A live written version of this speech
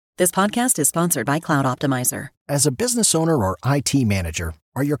This podcast is sponsored by Cloud Optimizer. As a business owner or IT manager,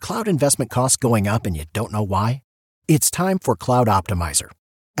 are your cloud investment costs going up and you don't know why? It's time for Cloud Optimizer.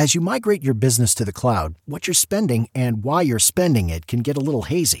 As you migrate your business to the cloud, what you're spending and why you're spending it can get a little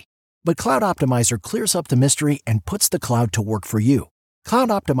hazy. But Cloud Optimizer clears up the mystery and puts the cloud to work for you. Cloud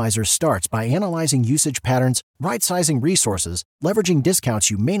Optimizer starts by analyzing usage patterns, right-sizing resources, leveraging discounts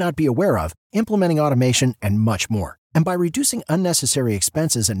you may not be aware of, implementing automation, and much more. And by reducing unnecessary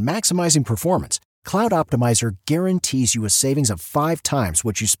expenses and maximizing performance, Cloud Optimizer guarantees you a savings of 5 times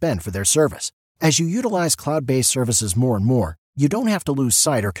what you spend for their service. As you utilize cloud-based services more and more, you don't have to lose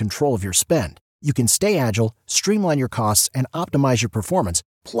sight or control of your spend. You can stay agile, streamline your costs, and optimize your performance,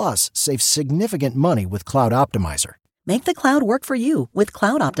 plus save significant money with Cloud Optimizer. Make the cloud work for you with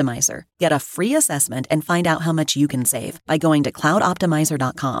Cloud Optimizer. Get a free assessment and find out how much you can save by going to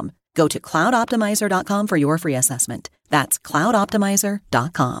cloudoptimizer.com. Go to cloudoptimizer.com for your free assessment. That's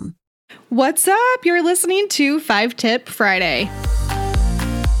cloudoptimizer.com. What's up? You're listening to 5 Tip Friday.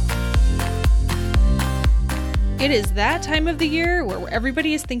 It is that time of the year where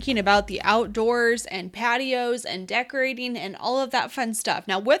everybody is thinking about the outdoors and patios and decorating and all of that fun stuff.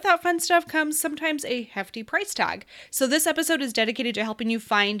 Now, with that fun stuff comes sometimes a hefty price tag. So this episode is dedicated to helping you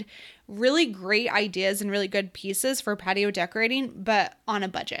find really great ideas and really good pieces for patio decorating, but on a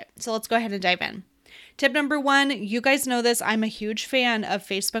budget. So let's go ahead and dive in. Tip number 1, you guys know this, I'm a huge fan of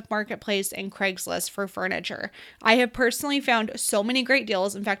Facebook Marketplace and Craigslist for furniture. I have personally found so many great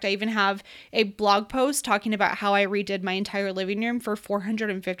deals. In fact, I even have a blog post talking about how I redid my entire living room for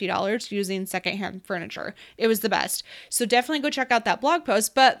 $450 using secondhand furniture. It was the best. So definitely go check out that blog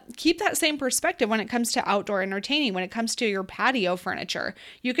post, but keep that same perspective when it comes to outdoor entertaining, when it comes to your patio furniture.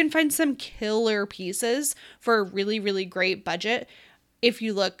 You can find some killer pieces for a really, really great budget if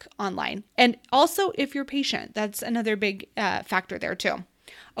you look online. And also if you're patient, that's another big factor there too.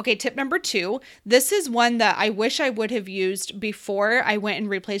 Okay, tip number 2. This is one that I wish I would have used before I went and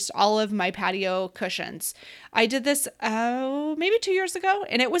replaced all of my patio cushions. I did this maybe 2 years ago,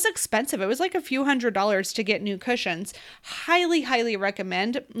 and it was expensive. It was like a few $100s to get new cushions. Highly, highly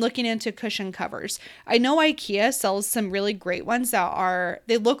recommend looking into cushion covers. I know IKEA sells some really great ones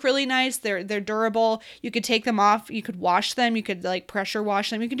they look really nice. They're durable. You could take them off. You could wash them. You could like pressure wash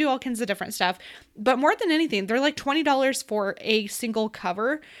them. You can do all kinds of different stuff. But more than anything, they're like $20 for a single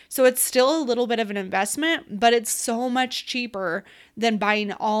cover. So it's still a little bit of an investment, but it's so much cheaper than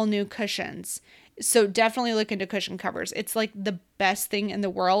buying all new cushions. So definitely look into cushion covers. It's like the best thing in the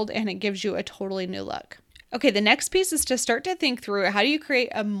world, and it gives you a totally new look. Okay, the next piece is to start to think through how do you create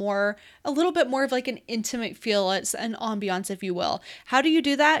a little bit more of like an intimate feel, it's an ambiance, if you will. How do you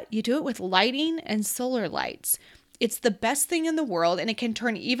do that? You do it with lighting and solar lights. It's the best thing in the world, and it can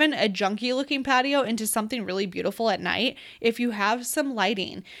turn even a junky looking patio into something really beautiful at night if you have some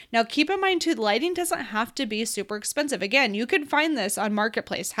lighting. Now, keep in mind too, lighting doesn't have to be super expensive. Again, you can find this on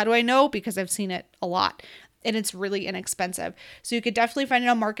Marketplace. How do I know? Because I've seen it a lot, and it's really inexpensive. So you could definitely find it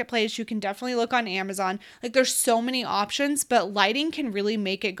on Marketplace. You can definitely look on Amazon. Like, there's so many options, but lighting can really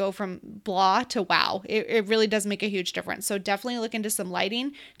make it go from blah to wow. It really does make a huge difference. So definitely look into some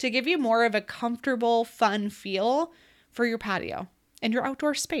lighting to give you more of a comfortable, fun feel for your patio and your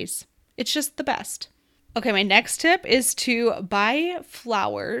outdoor space. It's just the best. Okay, my next tip is to buy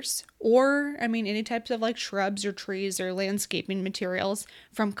flowers or, any types of like shrubs or trees or landscaping materials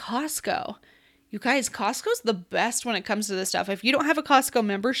from Costco. You guys, Costco's the best when it comes to this stuff. If you don't have a Costco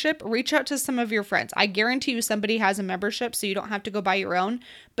membership, reach out to some of your friends. I guarantee you somebody has a membership, so you don't have to go buy your own.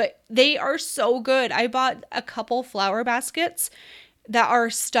 But they are so good. I bought a couple flower baskets that are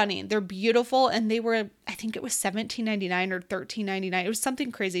stunning. They're beautiful, and they were, I think it was $17.99 or $13.99. It was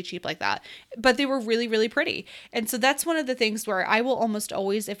something crazy cheap like that, but they were really, really pretty. And so that's one of the things where I will almost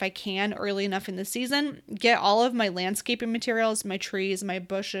always, if I can, early enough in the season, get all of my landscaping materials, my trees, my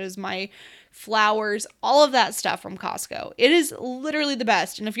bushes, my flowers, all of that stuff from Costco. It is literally the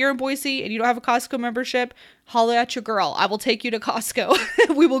best. And if you're in Boise and you don't have a Costco membership, holla at your girl. I will take you to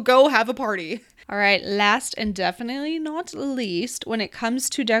Costco. We will go have a party. All right, last and definitely not least, when it comes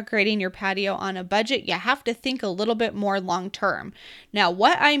to decorating your patio on a budget, you have to think a little bit more long term. Now,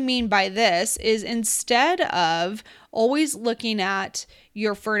 what I mean by this is instead of always looking at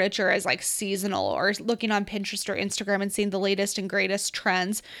your furniture as like seasonal or looking on Pinterest or Instagram and seeing the latest and greatest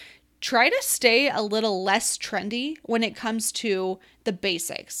trends, try to stay a little less trendy when it comes to the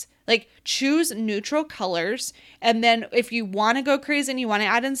basics. Like, choose neutral colors, and then if you want to go crazy and you want to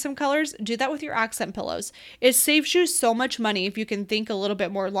add in some colors, do that with your accent pillows. It saves you so much money if you can think a little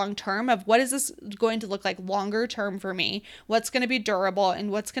bit more long term of what is this going to look like longer term for me, what's going to be durable,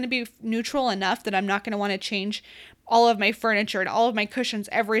 and what's going to be neutral enough that I'm not going to want to change all of my furniture and all of my cushions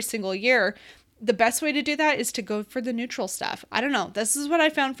every single year. The best way to do that is to go for the neutral stuff. I don't know. This is what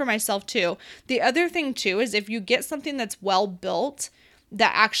I found for myself too. The other thing too is if you get something that's well built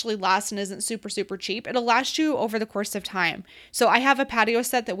that actually lasts and isn't super, super cheap, it'll last you over the course of time. So I have a patio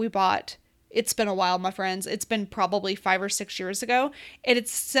set that we bought. It's been a while, my friends. It's been probably 5 or 6 years ago. And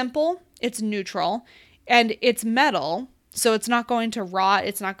it's simple, it's neutral, and it's metal. So it's not going to rot.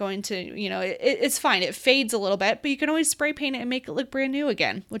 It's not going to, it's fine. It fades a little bit, but you can always spray paint it and make it look brand new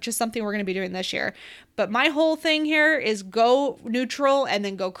again, which is something we're going to be doing this year. But my whole thing here is go neutral and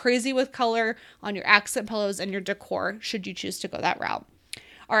then go crazy with color on your accent pillows and your decor, should you choose to go that route.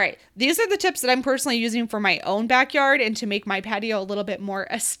 All right, these are the tips that I'm personally using for my own backyard and to make my patio a little bit more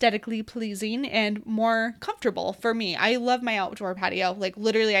aesthetically pleasing and more comfortable for me. I love my outdoor patio. Like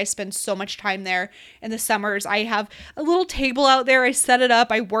literally, I spend so much time there in the summers. I have a little table out there. I set it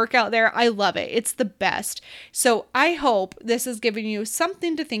up. I work out there. I love it. It's the best. So I hope this is giving you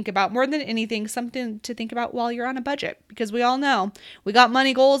something to think about, more than anything, something to think about while you're on a budget, because we all know we got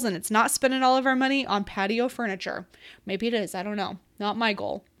money goals and it's not spending all of our money on patio furniture. Maybe it is. I don't know. Not my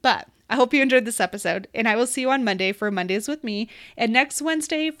goal, but I hope you enjoyed this episode, and I will see you on Monday for Mondays with me, and next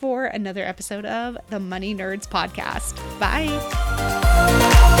Wednesday for another episode of the Money Nerds Podcast. Bye.